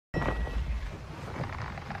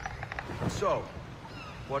So,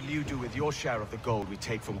 what'll you do with your share of the gold we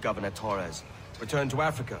take from Governor Torres? Return to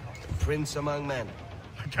Africa, prince among men?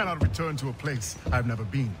 I cannot return to a place I've never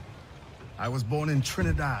been. I was born in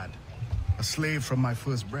Trinidad, a slave from my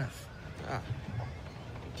first breath. Ah.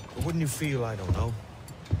 But wouldn't you feel, I don't know,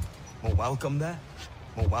 more welcome there?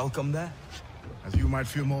 More welcome there? As you might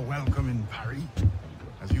feel more welcome in Paris.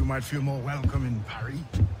 As you might feel more welcome in Paris.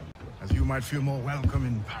 As you might feel more welcome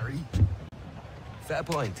in Paris. Fair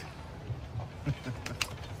point.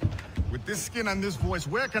 With this skin and this voice,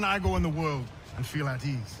 where can I go in the world and feel at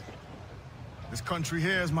ease? This country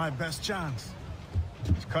here is my best chance.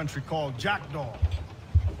 This country called Jackdaw,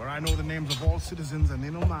 where I know the names of all citizens and they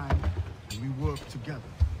know mine, and we work together.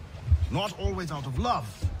 Not always out of love,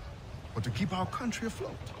 but to keep our country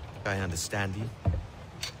afloat. I understand you.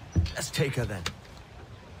 Let's take her then.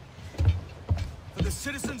 For the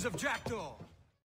citizens of Jackdaw!